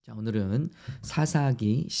자, 오늘은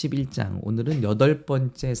사사기 11장, 오늘은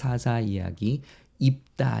 8번째 사사 이야기,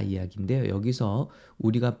 입다 이야기인데요. 여기서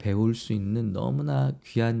우리가 배울 수 있는 너무나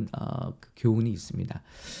귀한 그 교훈이 있습니다.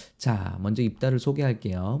 자, 먼저 입다를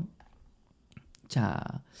소개할게요. 자,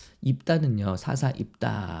 입다는요, 사사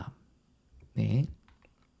입다. 네.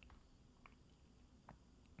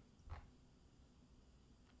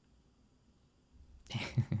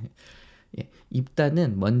 예,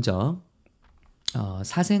 입다는 먼저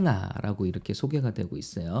사생아라고 이렇게 소개가 되고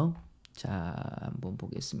있어요. 자, 한번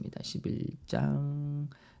보겠습니다. 11장.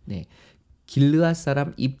 네. 길르앗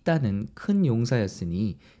사람 입다는 큰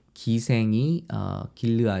용사였으니 기생이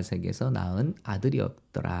길르앗에게서 낳은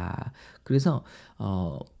아들이었더라. 그래서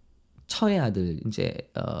처의 아들 이제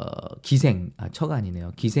기생 처가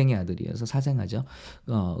아니네요. 기생의 아들이어서 사생아죠.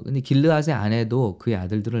 근데 길르앗의 아내도 그의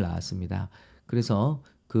아들들을 낳았습니다. 그래서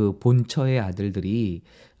그 본처의 아들들이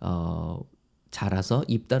자라서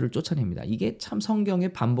입다를 쫓아냅니다. 이게 참 성경에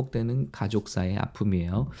반복되는 가족사의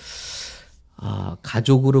아픔이에요.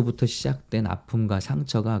 가족으로부터 시작된 아픔과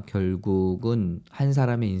상처가 결국은 한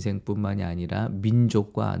사람의 인생뿐만이 아니라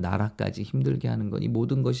민족과 나라까지 힘들게 하는 건 이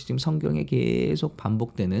모든 것이 지금 성경에 계속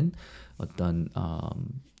반복되는 어떤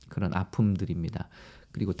그런 아픔들입니다.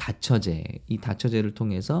 그리고 다처제, 이 다처제를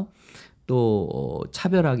통해서 또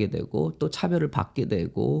차별하게 되고 또 차별을 받게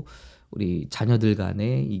되고 우리 자녀들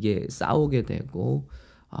간에 이게 싸우게 되고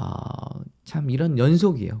참 이런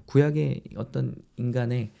연속이에요. 구약의 어떤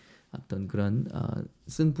인간의 어떤 그런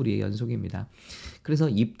쓴뿌리의 연속입니다. 그래서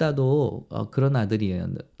입다도 그런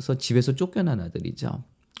아들이어서 집에서 쫓겨난 아들이죠.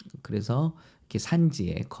 그래서 이렇게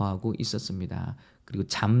산지에 거하고 있었습니다. 그리고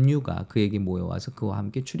잡류가 그에게 모여와서 그와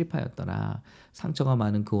함께 출입하였더라. 상처가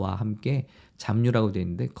많은 그와 함께 잡류라고 되어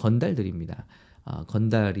있는데 건달들입니다.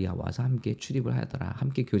 건달이 와서 함께 출입을 하더라.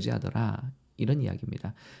 함께 교제하더라. 이런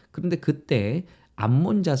이야기입니다. 그런데 그때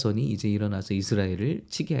암몬 자손이 이제 일어나서 이스라엘을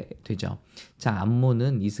치게 되죠. 자,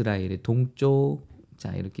 암몬은 이스라엘의 동쪽,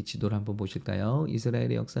 자, 이렇게 지도를 한번 보실까요?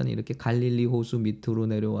 이스라엘의 역사는 이렇게 갈릴리 호수 밑으로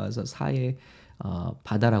내려와서 사해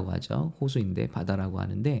바다라고 하죠. 호수인데 바다라고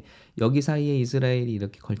하는데 여기 사이에 이스라엘이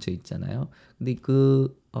이렇게 걸쳐 있잖아요. 근데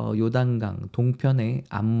그 요단강 동편에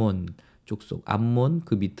암몬 족속, 암몬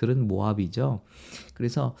그 밑을은 모압이죠.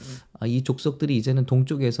 그래서 이 족속들이 이제는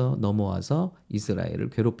동쪽에서 넘어와서 이스라엘을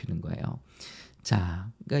괴롭히는 거예요. 자,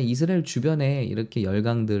 그러니까 이스라엘 주변에 이렇게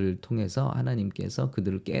열강들을 통해서 하나님께서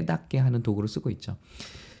그들을 깨닫게 하는 도구를 쓰고 있죠.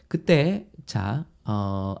 그때 자,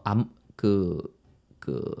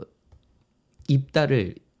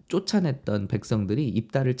 입다를 쫓아냈던 백성들이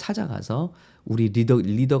입다를 찾아가서 우리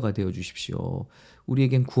리더가 되어 주십시오.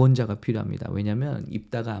 우리에겐 구원자가 필요합니다. 왜냐하면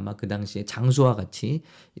입다가 아마 그 당시에 장수와 같이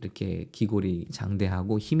이렇게 기골이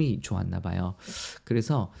장대하고 힘이 좋았나 봐요.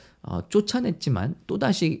 그래서 쫓아냈지만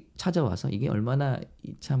또다시 찾아와서 이게 얼마나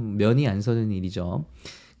참 면이 안 서는 일이죠.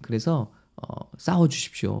 그래서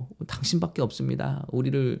싸워주십시오. 당신밖에 없습니다.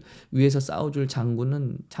 우리를 위해서 싸워줄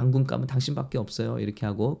장군감은 당신밖에 없어요. 이렇게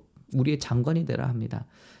하고 우리의 장관이 되라 합니다.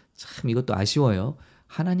 참 이것도 아쉬워요.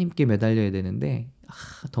 하나님께 매달려야 되는데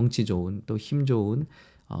덩치 좋은 또 힘 좋은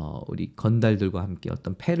우리 건달들과 함께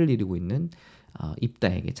어떤 패를 이루고 있는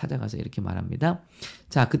입다에게 찾아가서 이렇게 말합니다.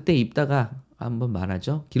 자, 그때 입다가 한번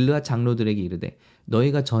말하죠. 길르앗 장로들에게 이르되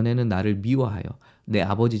너희가 전에는 나를 미워하여 내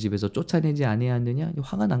아버지 집에서 쫓아내지 아니하느냐?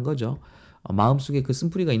 화가 난 거죠. 마음속에 그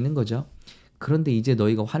쓴뿌리가 있는 거죠. 그런데 이제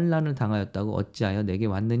너희가 환난을 당하였다고 어찌하여 내게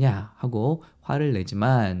왔느냐 하고 화를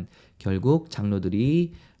내지만 결국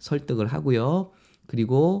장로들이 설득을 하고요.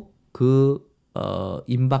 그리고 그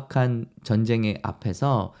임박한 전쟁의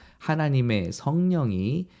앞에서 하나님의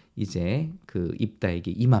성령이 이제 그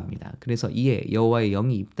입다에게 임합니다. 그래서 이에 여호와의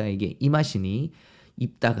영이 입다에게 임하시니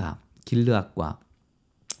입다가 길르앗과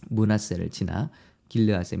므낫세를 지나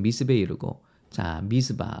길르앗의 미스베에 이르고 자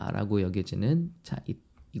미스바라고 여겨지는 자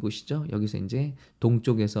이곳이죠. 여기서 이제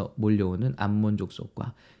동쪽에서 몰려오는 암몬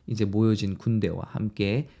족속과 이제 모여진 군대와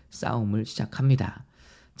함께 싸움을 시작합니다.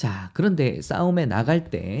 자, 그런데 싸움에 나갈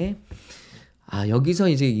때 여기서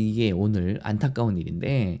이제 이게 오늘 안타까운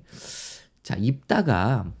일인데 자,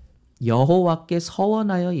 입다가 여호와께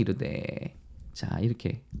서원하여 이르되 자,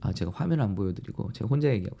 이렇게 제가 화면 안 보여드리고 제가 혼자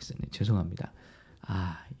얘기하고 있었네. 죄송합니다.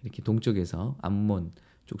 이렇게 동쪽에서 암몬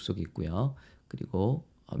족속이 있고요. 그리고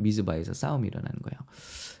미즈바에서 싸움이 일어나는 거예요.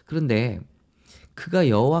 그런데 그가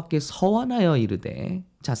여호와께 서원하여 이르되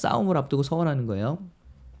자 싸움을 앞두고 서원하는 거예요.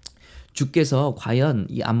 주께서 과연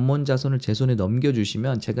이 암몬 자손을 제 손에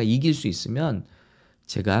넘겨주시면 제가 이길 수 있으면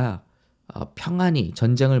제가 평안히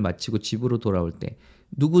전쟁을 마치고 집으로 돌아올 때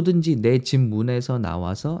누구든지 내 집 문에서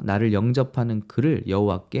나와서 나를 영접하는 그를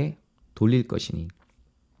여호와께 돌릴 것이니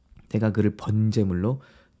내가 그를 번제물로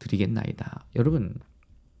드리겠나이다. 여러분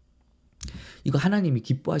이거 하나님이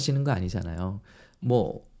기뻐하시는 거 아니잖아요.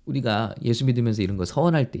 뭐 우리가 예수 믿으면서 이런 거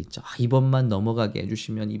서원할 때 있죠. 이번만 넘어가게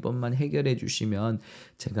해주시면, 이번만 해결해 주시면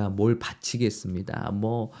제가 뭘 바치겠습니다.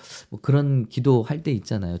 뭐 그런 기도할 때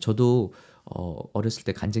있잖아요. 저도 어렸을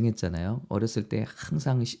때 간증했잖아요. 어렸을 때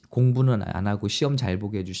항상 공부는 안 하고 시험 잘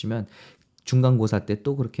보게 해주시면 중간고사 때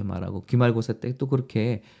또 그렇게 말하고 기말고사 때 또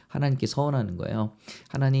그렇게 하나님께 서원하는 거예요.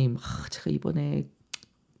 하나님, 제가 이번에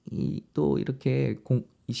또 이렇게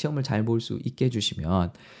이 시험을 잘 볼 수 있게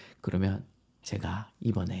해주시면 그러면 제가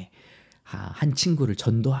이번에 한 친구를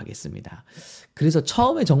전도하겠습니다. 그래서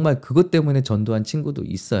처음에 정말 그것 때문에 전도한 친구도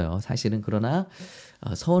있어요. 사실은. 그러나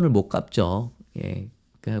서원을 못 갚죠. 예.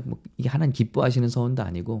 그러니까 뭐 이게 하나님 기뻐하시는 서원도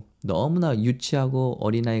아니고 너무나 유치하고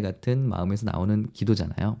어린아이 같은 마음에서 나오는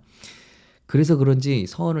기도잖아요. 그래서 그런지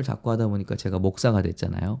서원을 자꾸 하다 보니까 제가 목사가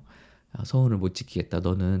됐잖아요. 서원을 못 지키겠다.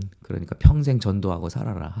 너는 그러니까 평생 전도하고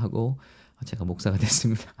살아라 하고 제가 목사가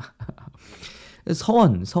됐습니다.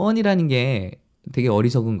 서원이라는 게 되게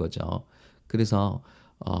어리석은 거죠. 그래서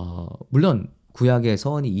물론 구약에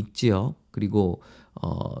서원이 있지요. 그리고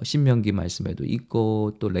신명기 말씀에도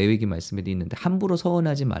있고 또 레위기 말씀에도 있는데 함부로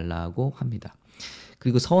서원하지 말라고 합니다.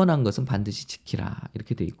 그리고 서원한 것은 반드시 지키라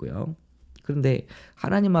이렇게 돼 있고요. 그런데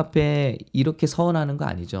하나님 앞에 이렇게 서원하는 거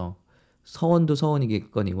아니죠. 서원도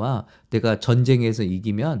서원이겠거니와 내가 전쟁에서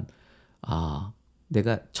이기면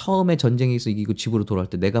내가 처음에 전쟁에서 이기고 집으로 돌아올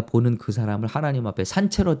때 내가 보는 그 사람을 하나님 앞에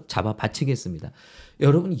산채로 잡아 바치겠습니다.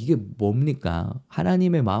 여러분 이게 뭡니까?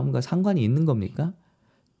 하나님의 마음과 상관이 있는 겁니까?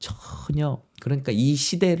 전혀. 그러니까 이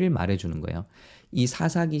시대를 말해주는 거예요. 이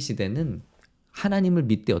사사기 시대는 하나님을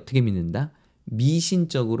믿되 어떻게 믿는다?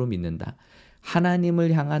 미신적으로 믿는다.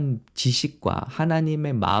 하나님을 향한 지식과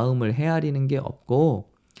하나님의 마음을 헤아리는 게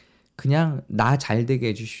없고 그냥 나 잘되게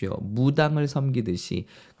해주시오. 무당을 섬기듯이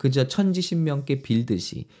그저 천지신명께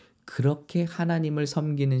빌듯이 그렇게 하나님을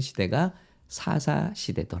섬기는 시대가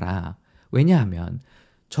사사시대더라. 왜냐하면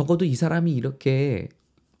적어도 이 사람이 이렇게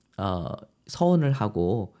서원을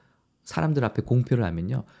하고 사람들 앞에 공표를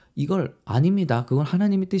하면요. 이걸 아닙니다. 그건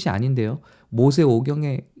하나님의 뜻이 아닌데요. 모세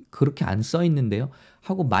오경에 그렇게 안 써 있는데요.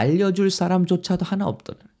 하고 말려줄 사람조차도 하나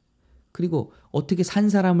없더라. 그리고 어떻게 산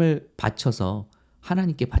사람을 바쳐서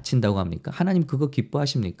하나님께 바친다고 합니까? 하나님 그거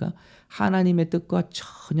기뻐하십니까? 하나님의 뜻과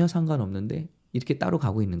전혀 상관없는데 이렇게 따로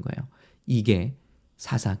가고 있는 거예요. 이게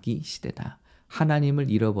사사기 시대다.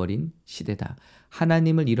 하나님을 잃어버린 시대다.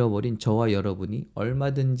 하나님을 잃어버린 저와 여러분이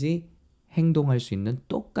얼마든지 행동할 수 있는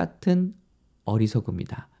똑같은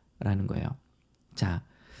어리석음이다. 라는 거예요. 자,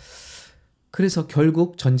 그래서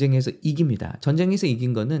결국 전쟁에서 이깁니다. 전쟁에서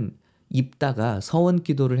이긴 거는 입다가 서원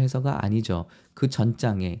기도를 해서가 아니죠. 그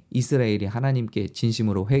전장에 이스라엘이 하나님께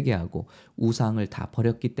진심으로 회개하고 우상을 다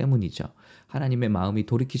버렸기 때문이죠. 하나님의 마음이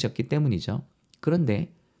돌이키셨기 때문이죠.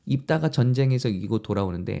 그런데 입다가 전쟁에서 이기고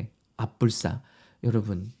돌아오는데 앞불사,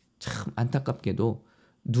 여러분 참 안타깝게도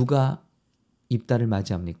누가 입다를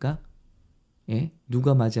맞이합니까? 예?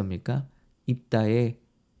 누가 맞이합니까? 입다의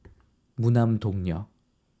무남 동료,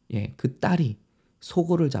 그 딸이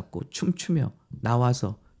소고를 잡고 춤추며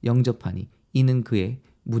나와서 영접하니 이는 그의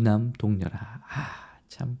무남 동료라.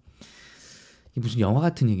 참 이게 무슨 영화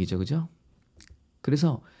같은 얘기죠, 그죠?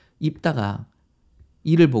 그래서 입다가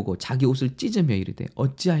이를 보고 자기 옷을 찢으며 이르되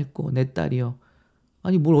어찌할꼬 내 딸이여.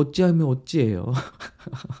 아니 뭘 어찌하면 어찌해요.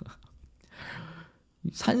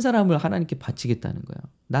 산 사람을 하나님께 바치겠다는 거예요.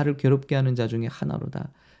 나를 괴롭게 하는 자 중에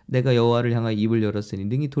하나로다. 내가 여호와를 향하여 입을 열었으니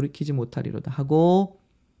능히 돌이키지 못하리로다 하고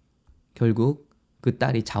결국 그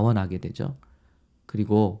딸이 자원하게 되죠.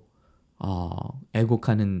 그리고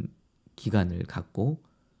애곡하는 기간을 갖고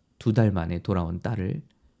 2달 만에 돌아온 딸을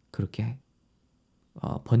그렇게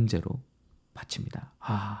번제로 바칩니다.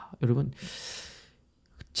 여러분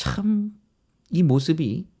참 이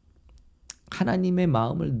모습이 하나님의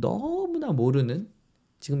마음을 너무나 모르는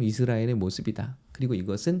지금 이스라엘의 모습이다. 그리고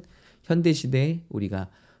이것은 현대시대에 우리가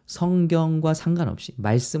성경과 상관없이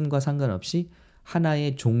말씀과 상관없이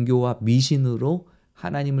하나의 종교와 미신으로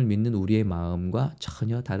하나님을 믿는 우리의 마음과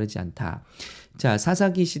전혀 다르지 않다. 자,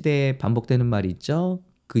 사사기 시대에 반복되는 말이 있죠.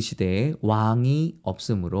 그 시대에 왕이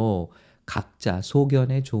없으므로 각자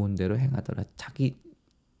소견에 좋은 대로 행하더라. 자기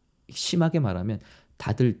심하게 말하면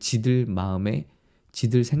다들 지들 마음에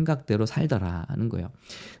지들 생각대로 살더라 하는 거예요.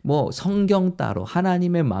 뭐 성경 따로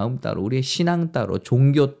하나님의 마음 따로 우리의 신앙 따로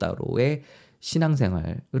종교 따로의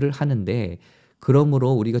신앙생활을 하는데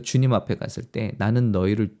그러므로 우리가 주님 앞에 갔을 때 나는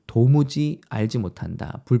너희를 도무지 알지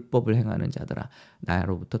못한다. 불법을 행하는 자들아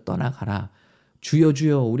나로부터 떠나가라. 주여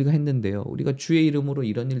주여 우리가 했는데요. 우리가 주의 이름으로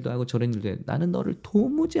이런 일도 하고 저런 일도 해. 나는 너를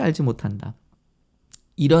도무지 알지 못한다.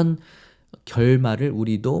 이런 결말을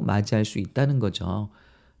우리도 맞이할 수 있다는 거죠.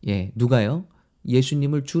 누가요?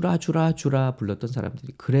 예수님을 주라 주라 주라 불렀던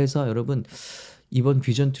사람들이. 그래서 여러분 이번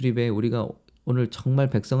비전 트립에 우리가 오늘 정말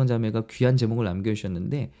백성은 자매가 귀한 제목을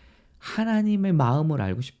남겨주셨는데 하나님의 마음을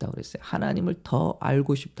알고 싶다고 그랬어요. 하나님을 더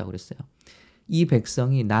알고 싶다고 그랬어요. 이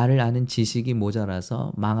백성이 나를 아는 지식이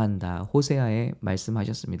모자라서 망한다. 호세아에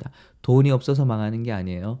말씀하셨습니다. 돈이 없어서 망하는 게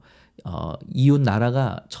아니에요. 이웃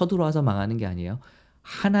나라가 쳐들어와서 망하는 게 아니에요.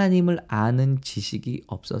 하나님을 아는 지식이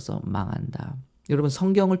없어서 망한다. 여러분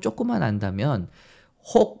성경을 조금만 안다면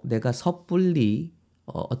혹 내가 섣불리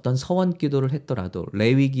어떤 서원 기도를 했더라도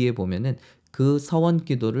레위기에 보면은 그 서원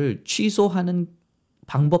기도를 취소하는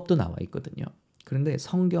방법도 나와 있거든요. 그런데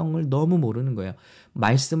성경을 너무 모르는 거예요.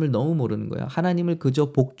 말씀을 너무 모르는 거예요. 하나님을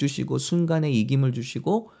그저 복 주시고 순간에 이김을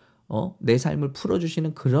주시고 내 삶을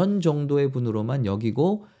풀어주시는 그런 정도의 분으로만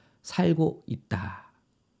여기고 살고 있다.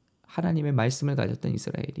 하나님의 말씀을 가졌던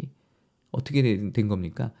이스라엘이 어떻게 된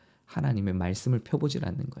겁니까? 하나님의 말씀을 펴보질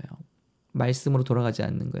않는 거예요. 말씀으로 돌아가지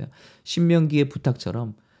않는 거예요. 신명기의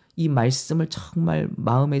부탁처럼 이 말씀을 정말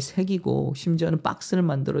마음에 새기고 심지어는 박스를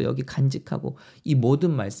만들어 여기 간직하고 이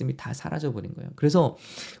모든 말씀이 다 사라져버린 거예요. 그래서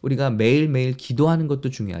우리가 매일매일 기도하는 것도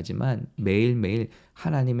중요하지만 매일매일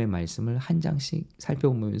하나님의 말씀을 한 장씩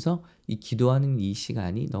살펴보면서 이 기도하는 이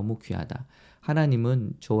시간이 너무 귀하다.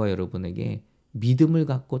 하나님은 저와 여러분에게 믿음을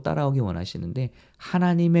갖고 따라오기 원하시는데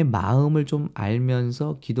하나님의 마음을 좀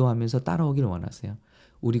알면서 기도하면서 따라오기를 원하세요.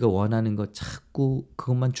 우리가 원하는 것 자꾸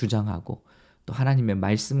그것만 주장하고 또 하나님의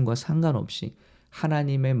말씀과 상관없이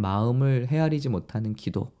하나님의 마음을 헤아리지 못하는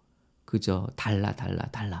기도, 그저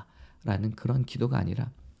달라라는 그런 기도가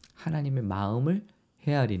아니라 하나님의 마음을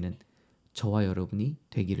헤아리는 저와 여러분이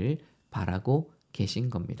되기를 바라고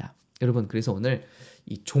계신 겁니다. 여러분 그래서 오늘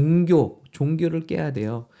이 종교를 깨야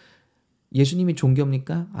돼요. 예수님이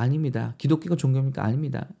종교입니까? 아닙니다. 기독교가 종교입니까?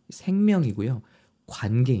 아닙니다. 생명이고요.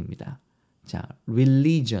 관계입니다. 자,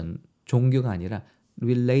 religion, 종교가 아니라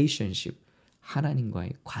relationship,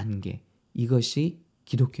 하나님과의 관계. 이것이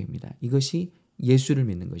기독교입니다. 이것이 예수를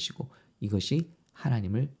믿는 것이고 이것이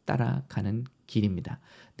하나님을 따라가는 길입니다.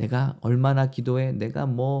 내가 얼마나 기도해? 내가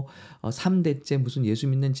 3대째 무슨 예수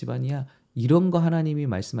믿는 집안이야? 이런 거 하나님이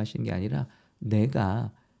말씀하시는 게 아니라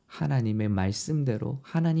내가 하나님의 말씀대로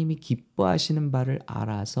하나님이 기뻐하시는 바를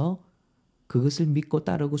알아서 그것을 믿고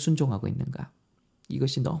따르고 순종하고 있는가?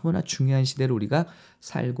 이것이 너무나 중요한 시대를 우리가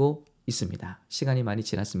살고 있습니다. 시간이 많이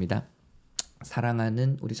지났습니다.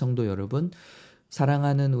 사랑하는 우리 성도 여러분,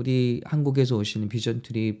 사랑하는 우리 한국에서 오시는 비전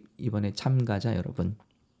트립 이번에 참가자 여러분,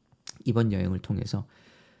 이번 여행을 통해서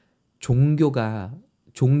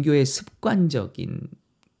종교의 습관적인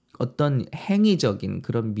어떤 행위적인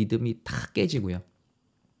그런 믿음이 다 깨지고요.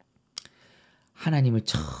 하나님을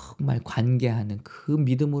정말 관계하는 그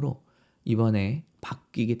믿음으로 이번에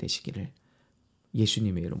바뀌게 되시기를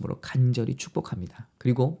예수님의 이름으로 간절히 축복합니다.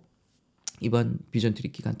 그리고 이번 비전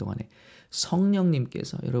트립 기간 동안에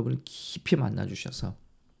성령님께서 여러분을 깊이 만나주셔서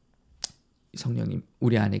성령님,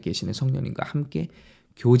 우리 안에 계시는 성령님과 함께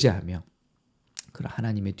교제하며 그런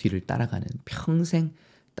하나님의 뒤를 따라가는, 평생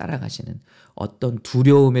따라가시는 어떤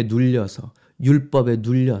두려움에 눌려서 율법에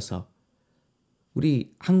눌려서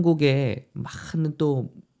우리 한국에 많은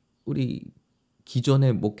또 우리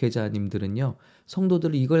기존의 목회자님들은요,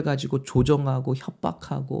 성도들을 이걸 가지고 조정하고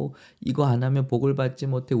협박하고 이거 안 하면 복을 받지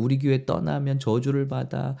못해, 우리 교회 떠나면 저주를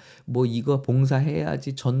받아, 이거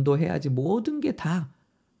봉사해야지, 전도해야지, 모든 게 다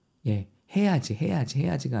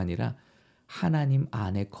해야지가 아니라 하나님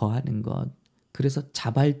안에 거하는 것, 그래서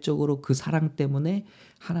자발적으로 그 사랑 때문에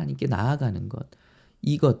하나님께 나아가는 것,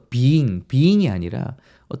 이것 being이 아니라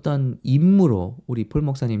어떤 임무로, 우리 폴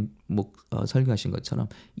목사님 설교하신 것처럼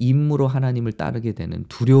임무로 하나님을 따르게 되는,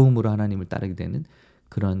 두려움으로 하나님을 따르게 되는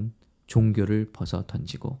그런 종교를 벗어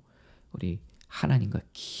던지고 우리 하나님과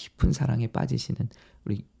깊은 사랑에 빠지시는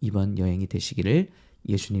우리 이번 여행이 되시기를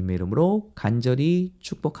예수님의 이름으로 간절히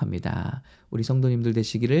축복합니다. 우리 성도님들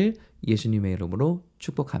되시기를 예수님의 이름으로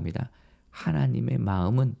축복합니다. 하나님의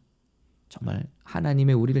마음은, 정말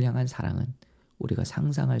하나님의 우리를 향한 사랑은 우리가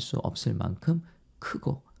상상할 수 없을 만큼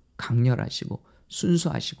크고 강렬하시고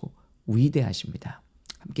순수하시고 위대하십니다.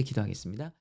 함께 기도하겠습니다.